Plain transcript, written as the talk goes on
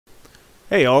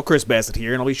Hey all, Chris Bassett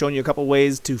here, and I'll be showing you a couple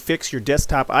ways to fix your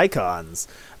desktop icons.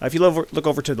 If you look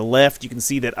over to the left, you can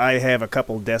see that I have a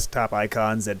couple desktop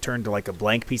icons that turned to like a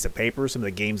blank piece of paper. Some of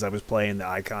the games I was playing, the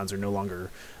icons are no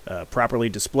longer properly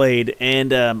displayed,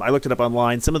 and I looked it up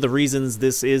online. Some of the reasons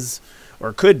this is,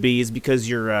 or could be, is because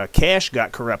your cache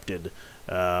got corrupted.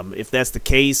 If that's the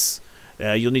case,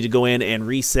 you'll need to go in and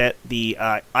reset the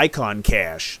icon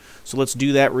cache. So let's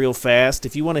do that real fast.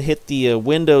 If you want to hit the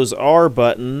Windows R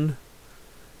button,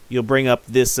 you'll bring up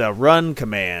this run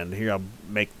command. Here, I'll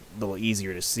make it a little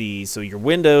easier to see. So your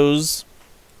Windows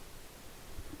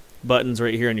buttons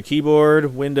right here on your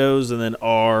keyboard, Windows, and then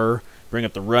R, bring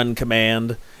up the run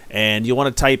command. And you'll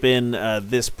want to type in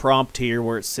this prompt here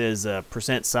where it says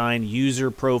 %,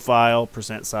 user profile,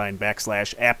 %,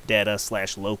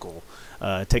 \AppData / local.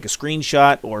 Take a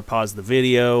screenshot or pause the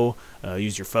video,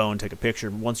 use your phone, take a picture.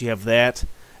 Once you have that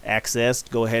accessed,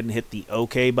 go ahead and hit the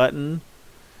OK button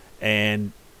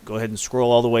and go ahead and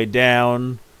scroll all the way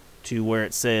down to where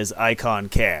it says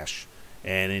IconCache.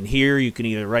 And in here you can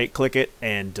either right click it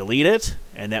and delete it,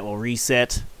 and that will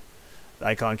reset the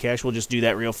IconCache. We'll just do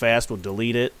that real fast. We'll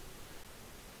delete it.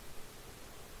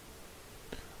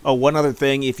 Oh, one other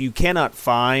thing, if you cannot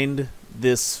find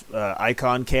this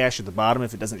IconCache at the bottom,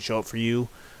 if it doesn't show up for you,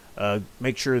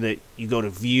 make sure that you go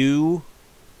to View,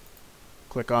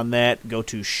 click on that, go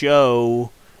to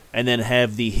Show, and then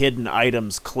have the hidden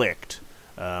items clicked.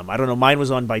 I don't know, mine was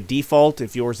on by default.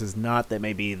 If yours is not, that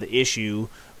may be the issue.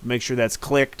 Make sure that's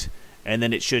clicked, and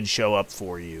then it should show up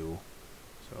for you.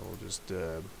 So we'll just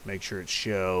make sure it's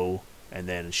show, and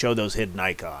then show those hidden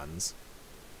icons.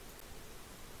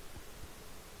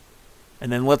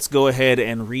 And then let's go ahead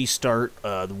and restart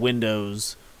the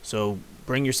Windows. So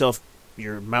bring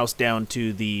your mouse down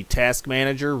to the Task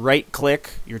Manager,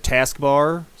 right-click your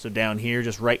taskbar. So down here,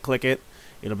 just right-click it.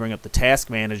 It'll bring up the Task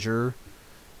Manager.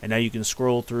 And now you can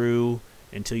scroll through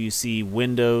until you see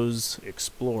Windows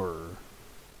Explorer.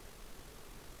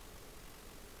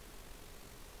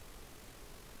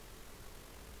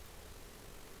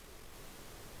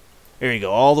 There you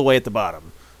go, all the way at the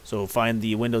bottom. So find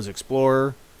the Windows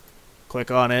Explorer,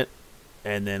 click on it,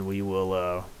 and then we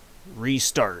will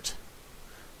restart.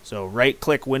 So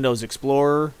right-click Windows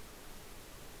Explorer,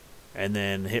 and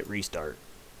then hit restart.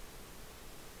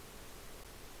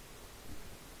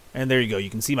 And there you go. You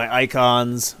can see my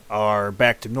icons are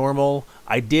back to normal.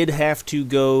 I did have to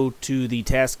go to the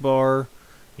taskbar,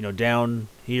 down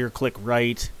here, click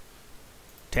right,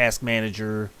 Task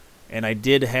Manager, and I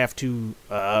did have to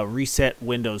reset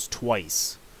Windows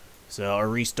twice. Or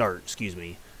restart, excuse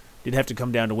me. Did have to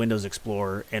come down to Windows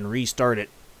Explorer and restart it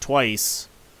twice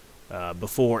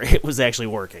before it was actually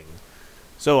working.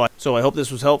 So I hope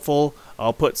this was helpful.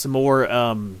 I'll put some more,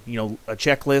 a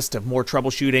checklist of more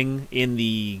troubleshooting in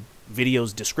the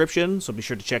video's description. So be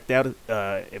sure to check that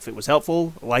out if it was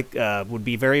helpful. Would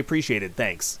be very appreciated.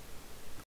 Thanks.